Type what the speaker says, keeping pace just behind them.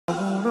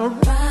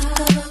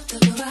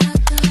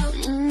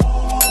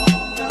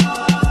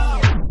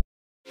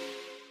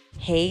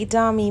Hey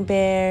Dummy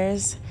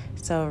Bears!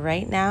 So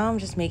right now I'm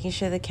just making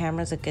sure the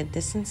camera's a good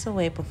distance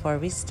away before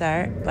we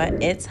start,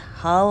 but it's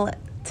haul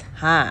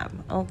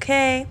time,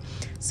 okay?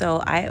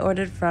 So I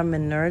ordered from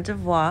Manière de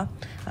Voir.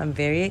 I'm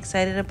very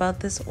excited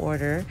about this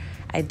order.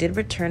 I did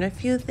return a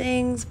few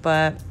things,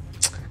 but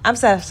I'm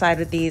satisfied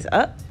with these.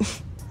 Oh,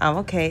 I'm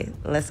okay.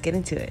 Let's get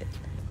into it.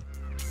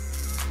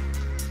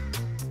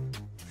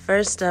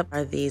 First up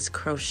are these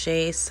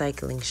crochet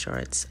cycling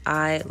shorts.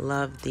 I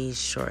love these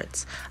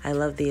shorts. I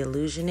love the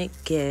illusion it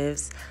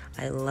gives.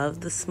 I love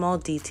the small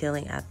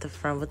detailing at the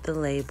front with the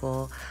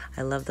label.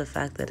 I love the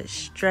fact that it's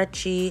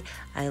stretchy.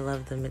 I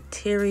love the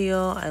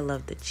material. I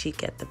love the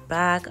cheek at the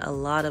back. A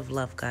lot of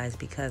love, guys,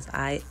 because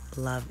I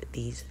love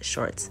these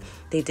shorts.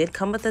 They did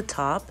come with the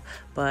top,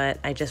 but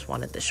I just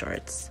wanted the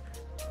shorts.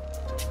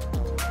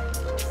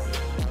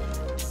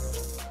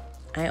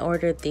 I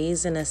ordered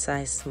these in a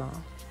size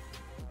small.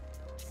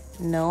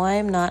 No, I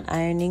am not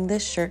ironing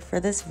this shirt for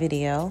this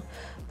video,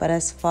 but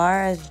as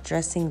far as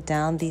dressing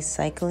down these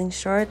cycling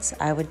shorts,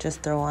 I would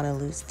just throw on a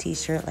loose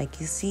t-shirt like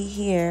you see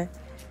here.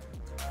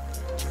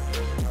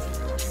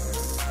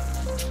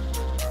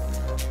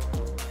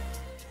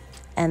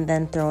 And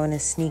then throw in a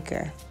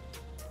sneaker.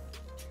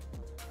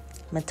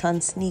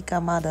 Maton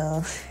sneaker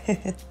model.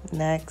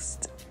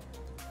 Next.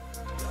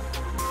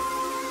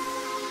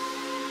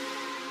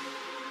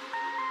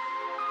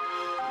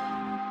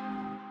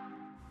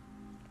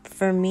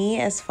 For me,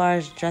 as far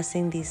as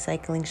dressing these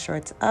cycling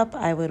shorts up,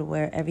 I would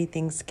wear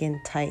everything skin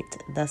tight.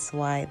 That's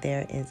why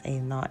there is a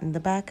knot in the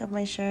back of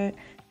my shirt.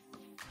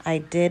 I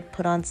did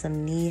put on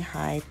some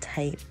knee-high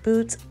tight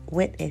boots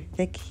with a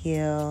thick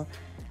heel,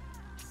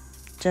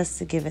 just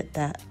to give it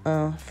that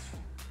oomph.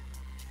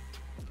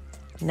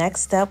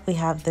 Next up, we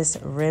have this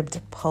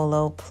ribbed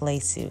polo play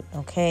suit,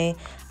 okay?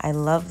 I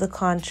love the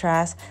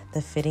contrast.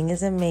 The fitting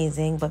is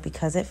amazing, but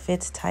because it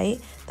fits tight,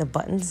 the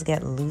buttons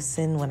get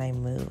loosened when I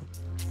move.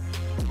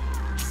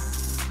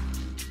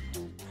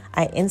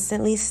 I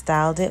instantly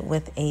styled it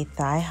with a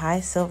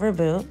thigh-high silver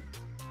boot.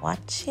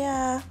 Watch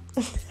ya!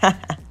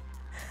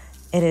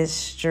 It is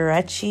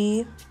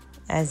stretchy.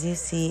 As you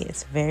see,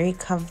 it's very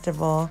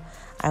comfortable.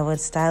 I would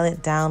style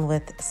it down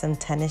with some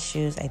tennis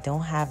shoes. I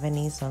don't have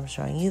any, so I'm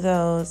showing you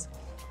those.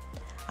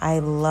 I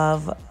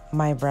love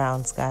my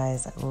browns,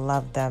 guys. I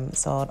love them.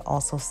 So I would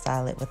also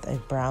style it with a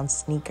brown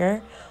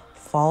sneaker,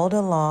 followed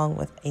along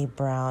with a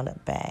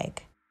brown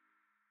bag.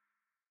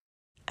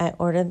 I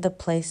ordered the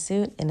play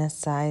suit in a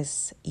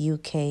size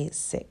UK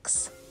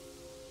 6.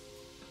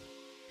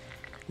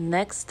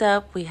 Next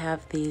up, we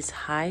have these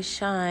high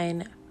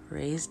shine,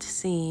 raised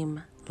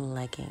seam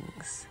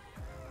leggings.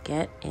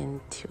 Get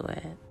into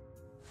it.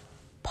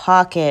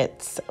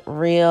 Pockets,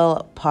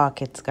 real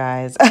pockets,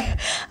 guys.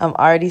 I'm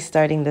already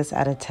starting this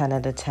at a 10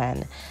 out of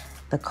 10.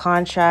 The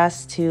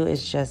contrast too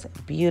is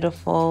just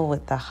beautiful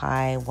with the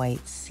high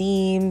white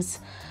seams.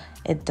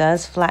 It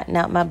does flatten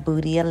out my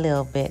booty a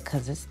little bit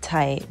because it's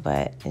tight,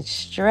 but it's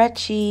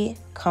stretchy,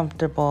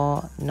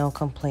 comfortable, no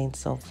complaints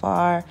so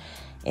far.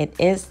 It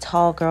is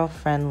tall girl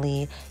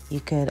friendly. You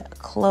could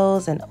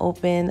close and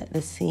open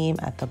the seam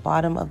at the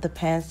bottom of the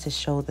pants to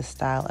show the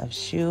style of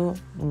shoe.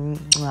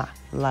 Mwah,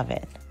 love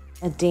it.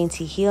 A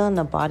dainty heel and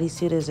a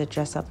bodysuit is a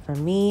dress up for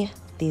me.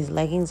 These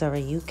leggings are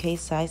a UK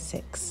size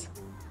 6.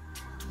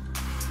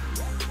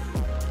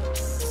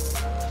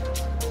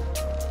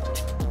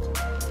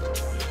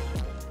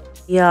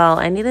 Y'all,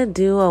 I need to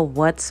do a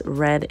what's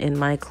red in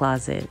my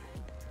closet.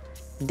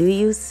 Do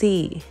you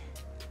see?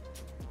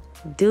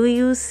 Do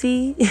you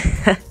see?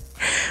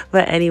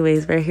 But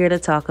anyways, we're here to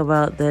talk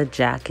about the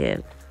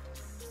jacket.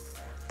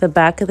 The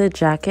back of the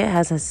jacket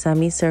has a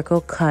semicircle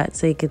cut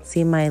so you can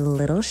see my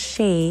little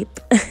shape.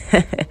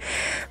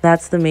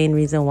 That's the main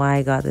reason why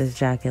I got this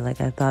jacket. Like,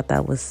 I thought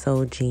that was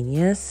so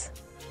genius.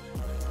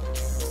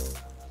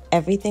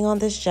 Everything on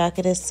this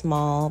jacket is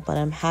small, but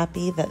I'm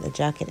happy that the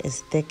jacket is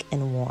thick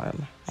and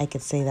warm. I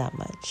could say that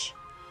much.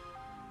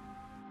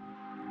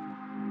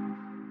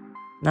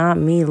 Not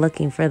me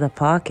looking for the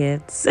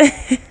pockets.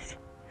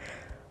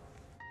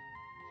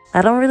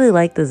 I don't really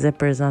like the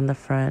zippers on the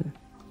front,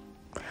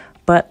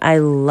 but I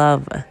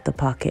love the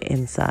pocket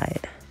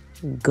inside.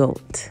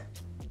 Goat.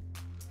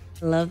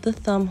 Love the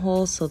thumb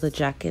hole so the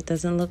jacket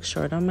doesn't look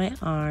short on my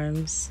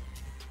arms.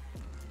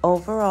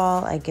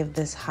 Overall, I give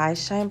this high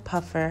shine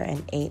puffer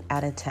an 8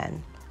 out of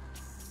 10.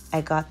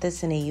 I got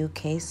this in a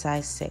UK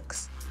size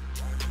 6.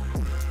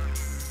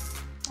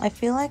 I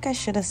feel like I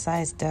should have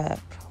sized up.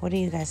 What do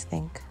you guys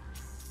think?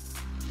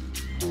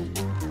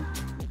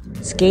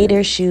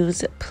 Skater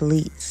shoes,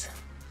 please.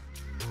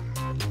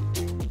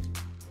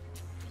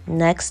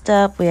 Next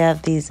up, we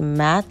have these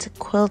matte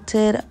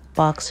quilted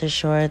boxer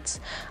shorts.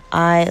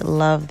 I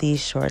love these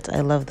shorts.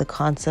 I love the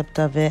concept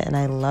of it and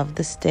I love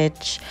the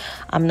stitch.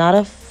 I'm not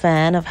a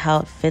fan of how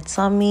it fits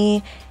on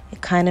me.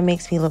 It kind of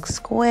makes me look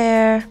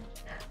square,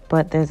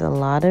 but there's a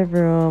lot of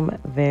room,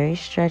 very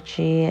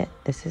stretchy.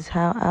 This is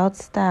how I would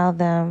style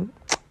them.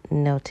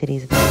 No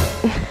titties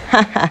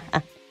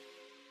though.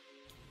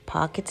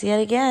 Pockets yet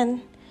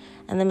again.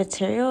 And the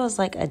material is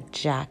like a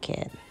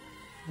jacket.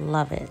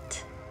 Love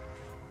it.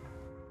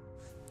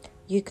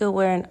 You could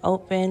wear an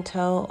open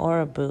toe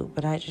or a boot,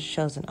 but I just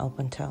chose an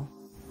open toe.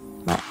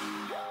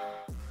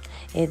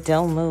 It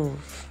don't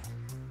move.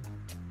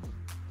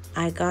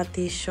 I got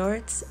these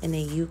shorts in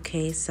a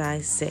UK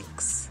size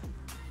 6.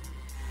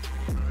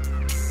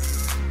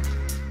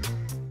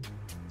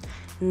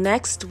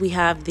 Next, we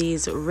have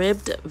these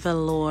ribbed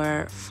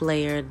velour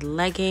flared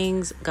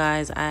leggings.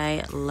 Guys,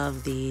 I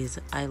love these.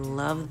 I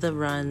love the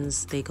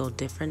runs. They go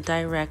different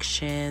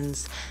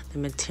directions. The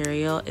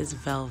material is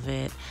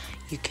velvet.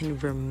 You can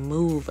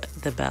remove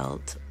the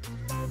belt.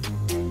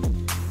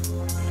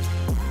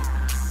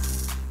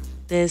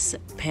 This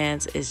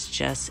pants is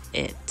just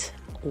it.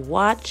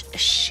 Watch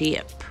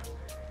shape.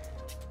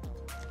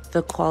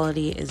 The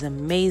quality is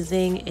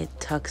amazing. It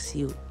tucks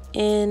you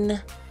in.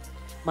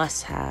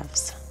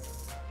 Must-haves.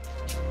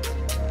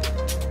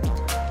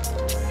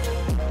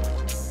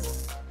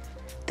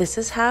 This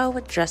is how I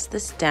would dress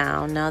this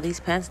down. Now these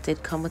pants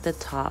did come with a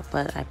top,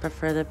 but I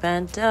prefer the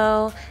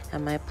bandeau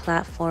and my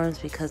platforms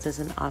because there's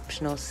an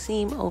optional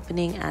seam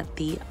opening at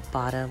the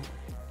bottom.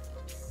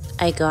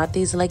 I got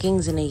these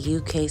leggings in a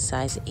UK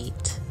size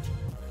 8.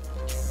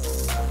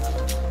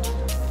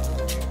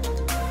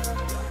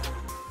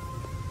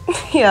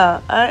 Yeah,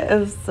 I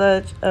am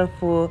such a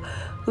fool.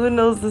 Who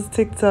knows this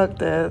TikTok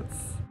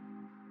dance?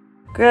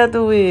 Grab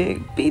the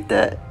wig. Beat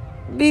that.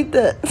 Beat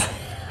that.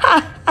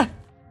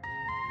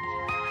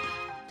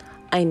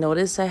 I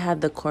noticed I had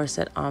the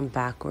corset on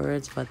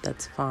backwards, but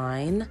that's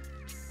fine.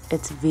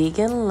 It's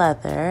vegan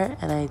leather,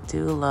 and I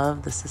do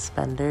love the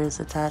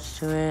suspenders attached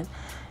to it.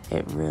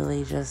 It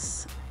really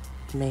just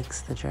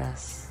makes the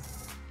dress.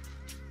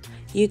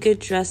 You could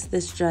dress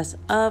this dress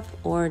up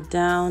or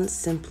down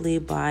simply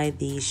by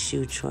the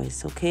shoe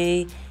choice,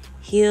 okay?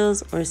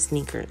 Heels or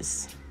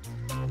sneakers.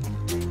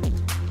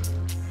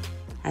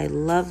 I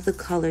love the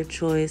color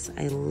choice.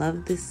 I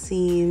love the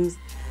seams.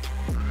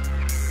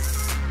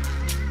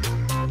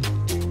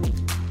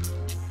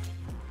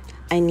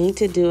 I need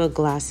to do a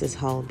glasses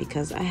haul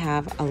because I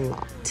have a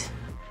lot.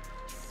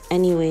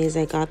 Anyways,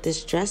 I got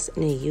this dress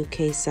in a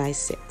UK size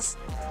 6.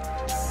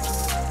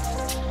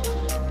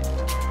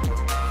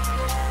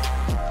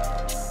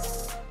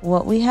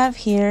 What we have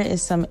here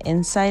is some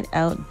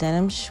inside-out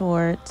denim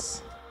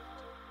shorts.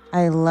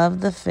 I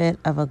love the fit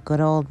of a good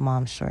old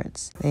mom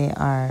shorts. They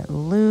are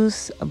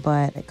loose,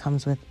 but it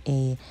comes with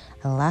a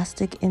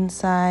elastic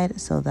inside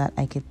so that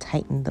I could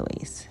tighten the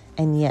waist.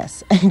 And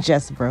yes, I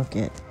just broke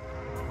it.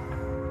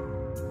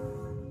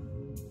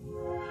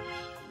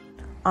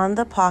 On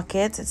the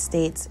pockets, it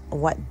states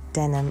what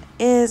denim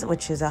is,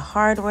 which is a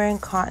hard-wearing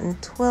cotton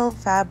twill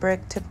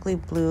fabric, typically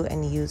blue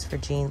and used for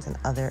jeans and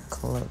other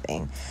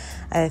clothing.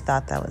 I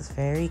thought that was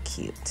very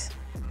cute.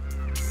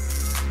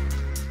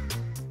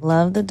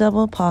 Love the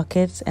double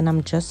pockets, and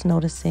I'm just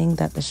noticing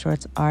that the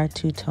shorts are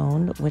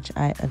two-toned, which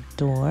I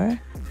adore.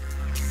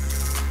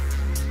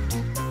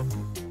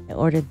 I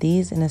ordered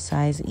these in a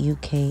size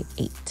UK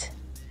 8.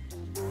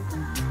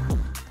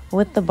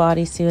 With the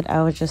bodysuit,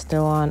 I would just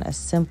throw on a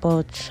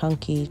simple,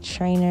 chunky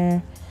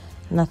trainer.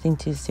 Nothing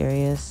too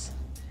serious.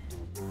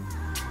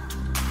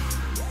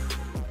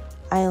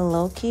 I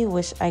low-key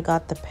wish I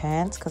got the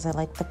pants because I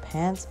like the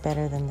pants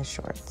better than the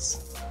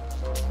shorts.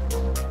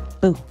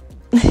 Boo.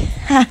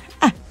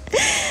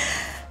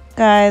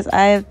 Guys,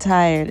 I am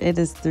tired. It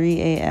is 3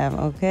 a.m.,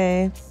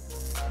 okay?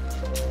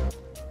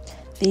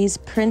 These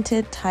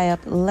printed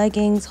tie-up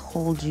leggings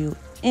hold you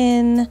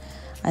in.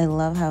 I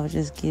love how it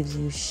just gives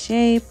you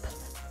shape.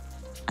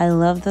 I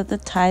love that the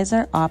ties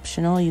are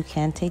optional. You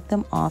can take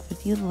them off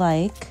if you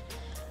like.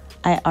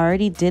 I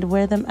already did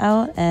wear them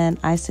out, and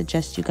I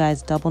suggest you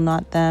guys double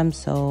knot them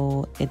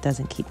so it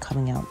doesn't keep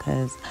coming out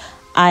because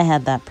I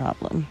had that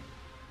problem.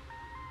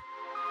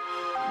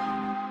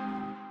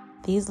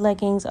 These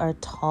leggings are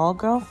tall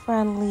girl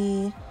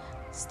friendly.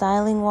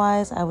 Styling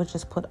wise, I would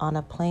just put on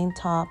a plain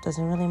top.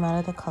 Doesn't really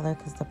matter the color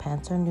because the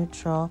pants are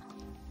neutral,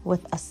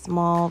 with a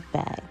small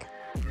bag.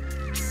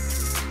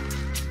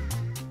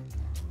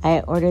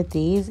 I ordered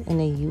these in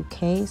a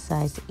UK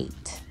size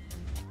 8.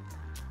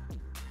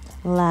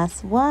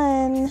 Last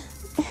one.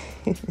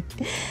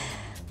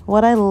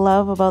 What I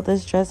love about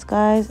this dress,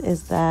 guys,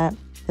 is that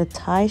the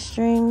tie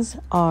strings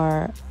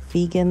are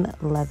vegan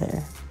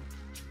leather.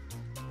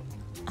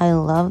 I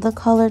love the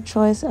color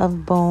choice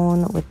of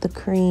bone with the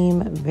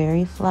cream,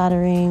 very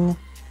flattering.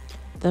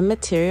 The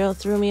material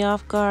threw me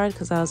off guard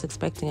because I was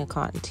expecting a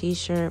cotton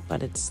t-shirt,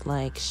 but it's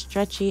like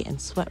stretchy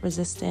and sweat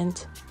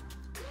resistant.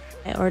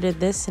 I ordered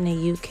this in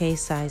a UK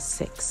size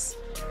 6.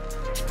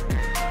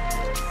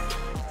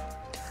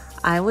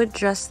 I would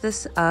dress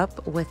this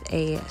up with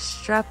a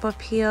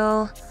strap-up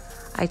heel.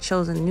 I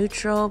chose a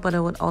neutral, but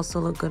it would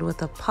also look good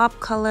with a pop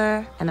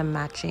color and a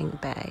matching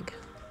bag.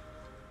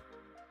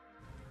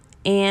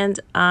 And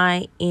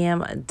I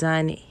am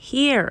done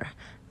here.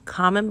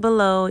 Comment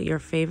below your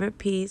favorite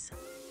piece.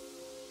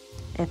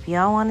 If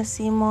y'all want to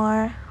see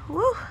more,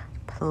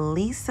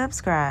 please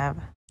subscribe.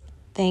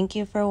 Thank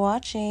you for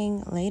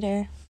watching. Later.